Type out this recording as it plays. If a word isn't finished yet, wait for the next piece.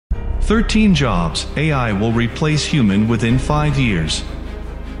13 jobs AI will replace human within 5 years.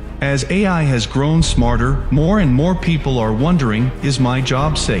 As AI has grown smarter, more and more people are wondering, is my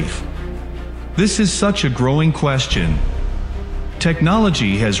job safe? This is such a growing question.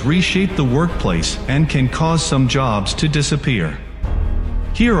 Technology has reshaped the workplace and can cause some jobs to disappear.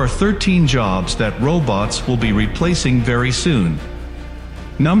 Here are 13 jobs that robots will be replacing very soon.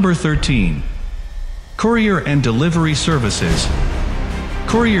 Number 13. Courier and delivery services.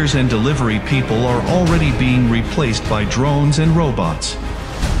 Couriers and delivery people are already being replaced by drones and robots.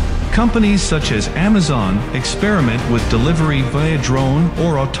 Companies such as Amazon experiment with delivery via drone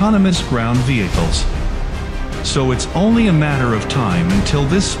or autonomous ground vehicles. So it's only a matter of time until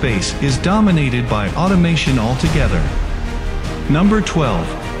this space is dominated by automation altogether. Number 12.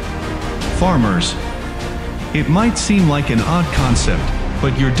 Farmers. It might seem like an odd concept,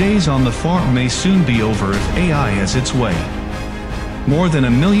 but your days on the farm may soon be over if AI has its way. More than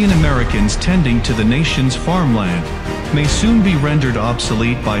 1 million Americans tending to the nation's farmland may soon be rendered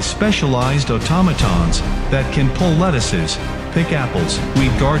obsolete by specialized automatons that can pull lettuces, pick apples,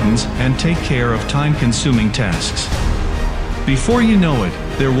 weed gardens, and take care of time-consuming tasks. Before you know it,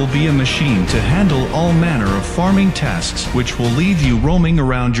 there will be a machine to handle all manner of farming tasks, which will leave you roaming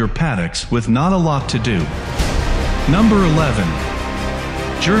around your paddocks with not a lot to do. Number 11.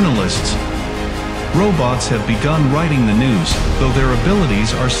 Journalists. Robots have begun writing the news, though their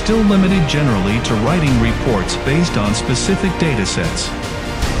abilities are still limited generally to writing reports based on specific datasets.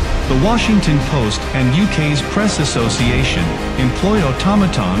 The Washington Post and UK's Press Association employ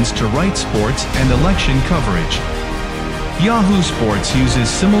automatons to write sports and election coverage. Yahoo Sports uses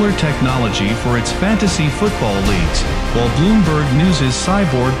similar technology for its fantasy football leagues, while Bloomberg News'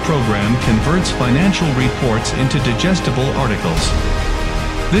 Cyborg program converts financial reports into digestible articles.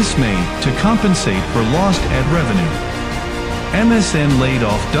 This may, to compensate for lost ad revenue. MSN laid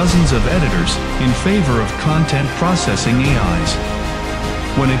off dozens of editors in favor of content processing AIs.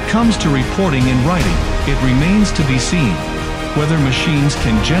 When it comes to reporting and writing, it remains to be seen whether machines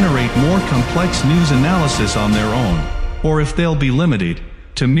can generate more complex news analysis on their own, or if they'll be limited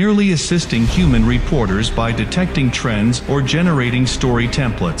to merely assisting human reporters by detecting trends or generating story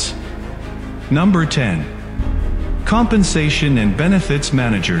templates. Number 10. Compensation and benefits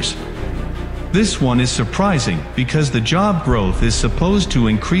managers. This one is surprising because the job growth is supposed to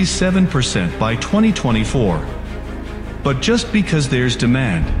increase 7% by 2024. But just because there's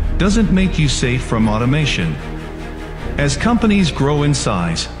demand doesn't make you safe from automation. As companies grow in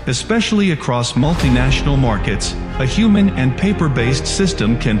size, especially across multinational markets, a human and paper-based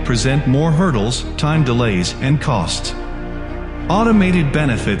system can present more hurdles, time delays, and costs. Automated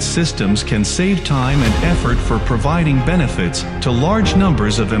benefits systems can save time and effort for providing benefits to large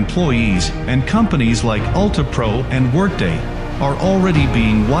numbers of employees, and companies like UltaPro and Workday are already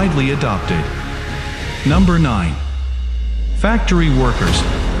being widely adopted. Number 9. Factory workers.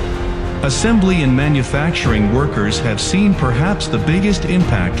 Assembly and manufacturing workers have seen perhaps the biggest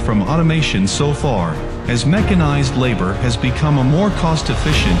impact from automation so far, as mechanized labor has become a more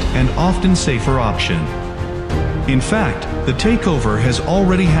cost-efficient and often safer option. In fact, the takeover has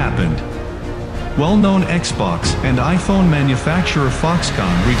already happened. Well-known Xbox and iPhone manufacturer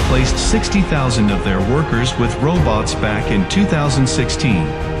Foxconn replaced 60,000 of their workers with robots back in 2016.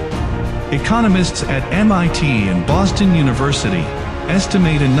 Economists at MIT and Boston University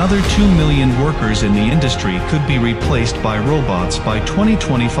estimate another 2 million workers in the industry could be replaced by robots by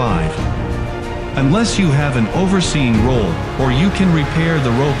 2025. Unless you have an overseeing role, or you can repair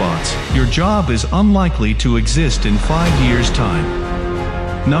the robots, your job is unlikely to exist in 5 years' time.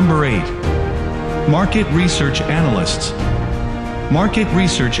 Number 8. Market research analysts. Market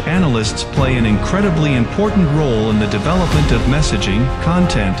research analysts play an incredibly important role in the development of messaging,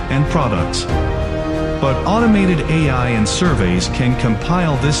 content, and products. But automated AI and surveys can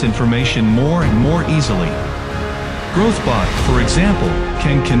compile this information more and more easily. GrowthBot, for example,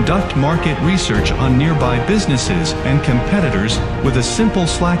 can conduct market research on nearby businesses and competitors with a simple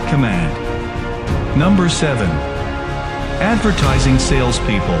Slack command. Number 7. Advertising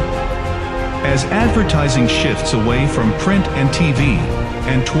salespeople. As advertising shifts away from print and TV,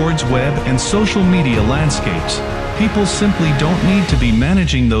 and towards web and social media landscapes, people simply don't need to be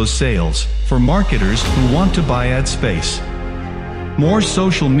managing those sales for marketers who want to buy ad space. More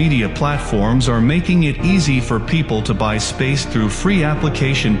social media platforms are making it easy for people to buy space through free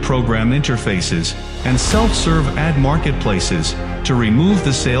application program interfaces and self-serve ad marketplaces to remove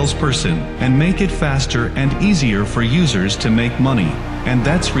the salesperson and make it faster and easier for users to make money, and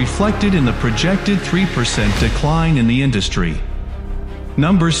that's reflected in the projected 3% decline in the industry.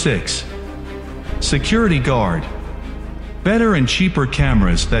 Number 6. Security guard. Better and cheaper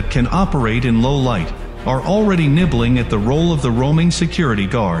cameras that can operate in low light are already nibbling at the role of the roaming security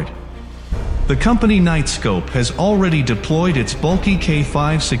guard. The company Knightscope has already deployed its bulky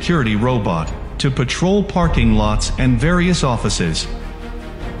K5 security robot to patrol parking lots and various offices.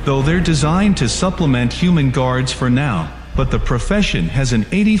 Though they're designed to supplement human guards for now, but the profession has an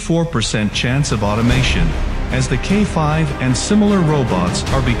 84% chance of automation, as the K5 and similar robots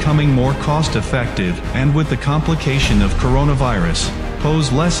are becoming more cost-effective and, with the complication of coronavirus,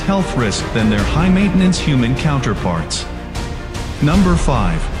 pose less health risk than their high-maintenance human counterparts. Number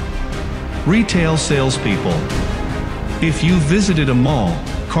 5. Retail salespeople. If you've visited a mall,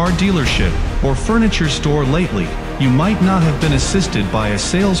 car dealership, or furniture store lately, you might not have been assisted by a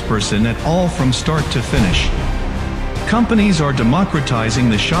salesperson at all from start to finish. Companies are democratizing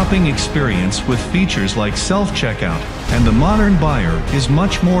the shopping experience with features like self-checkout, and the modern buyer is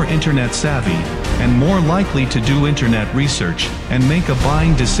much more internet-savvy and more likely to do internet research and make a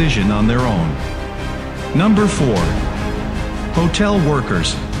buying decision on their own. Number 4. Hotel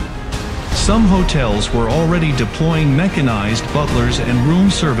workers. Some hotels were already deploying mechanized butlers and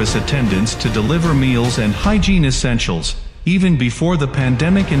room service attendants to deliver meals and hygiene essentials, even before the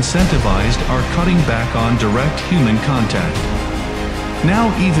pandemic incentivized our cutting back on direct human contact.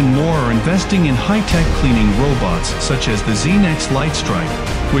 Now even more are investing in high-tech cleaning robots such as the Xenex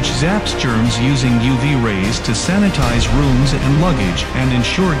Lightstrike, which zaps germs using UV rays to sanitize rooms and luggage and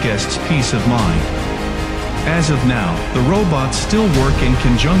ensure guests' peace of mind. As of now, the robots still work in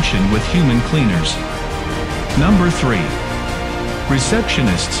conjunction with human cleaners. Number 3.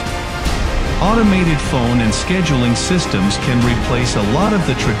 Receptionists. Automated phone and scheduling systems can replace a lot of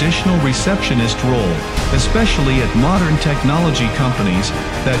the traditional receptionist role, especially at modern technology companies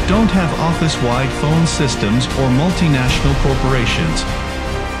that don't have office-wide phone systems or multinational corporations.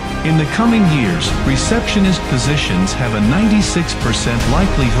 In the coming years, receptionist positions have a 96%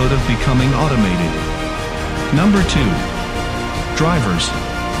 likelihood of becoming automated. Number 2. Drivers.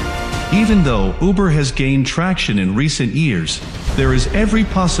 Even though Uber has gained traction in recent years, there is every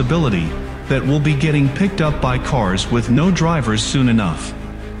possibility that will be getting picked up by cars with no drivers soon enough.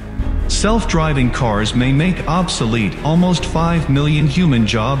 Self-driving cars may make obsolete almost 5 million human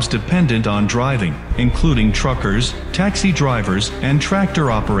jobs dependent on driving, including truckers, taxi drivers, and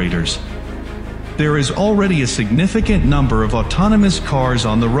tractor operators. There is already a significant number of autonomous cars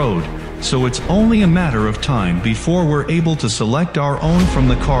on the road, so it's only a matter of time before we're able to select our own from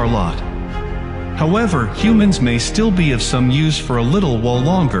the car lot. However, humans may still be of some use for a little while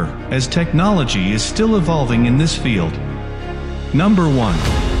longer, as technology is still evolving in this field. Number 1.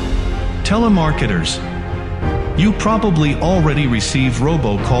 Telemarketers. You probably already receive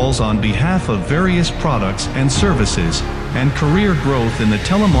robocalls on behalf of various products and services, and career growth in the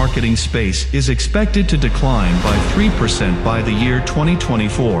telemarketing space is expected to decline by 3% by the year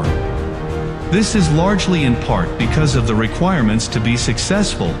 2024. This is largely in part because of the requirements to be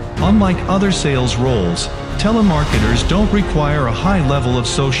successful. Unlike other sales roles, telemarketers don't require a high level of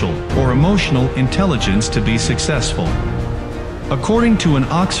social or emotional intelligence to be successful. According to an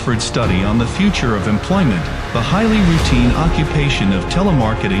Oxford study on the future of employment, the highly routine occupation of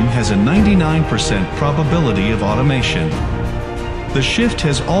telemarketing has a 99% probability of automation. The shift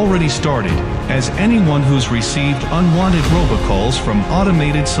has already started, as anyone who's received unwanted robocalls from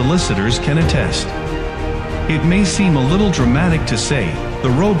automated solicitors can attest. It may seem a little dramatic to say, the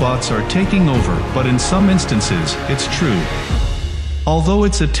robots are taking over, but in some instances, it's true. Although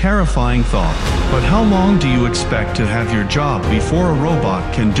it's a terrifying thought, but how long do you expect to have your job before a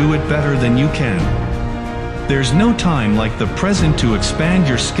robot can do it better than you can? There's no time like the present to expand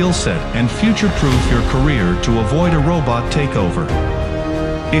your skill set and future-proof your career to avoid a robot takeover.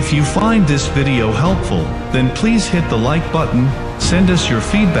 If you find this video helpful, then please hit the like button, send us your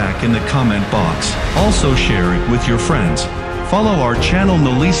feedback in the comment box, also share it with your friends. Follow our channel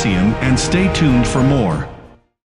Knowleseum and stay tuned for more.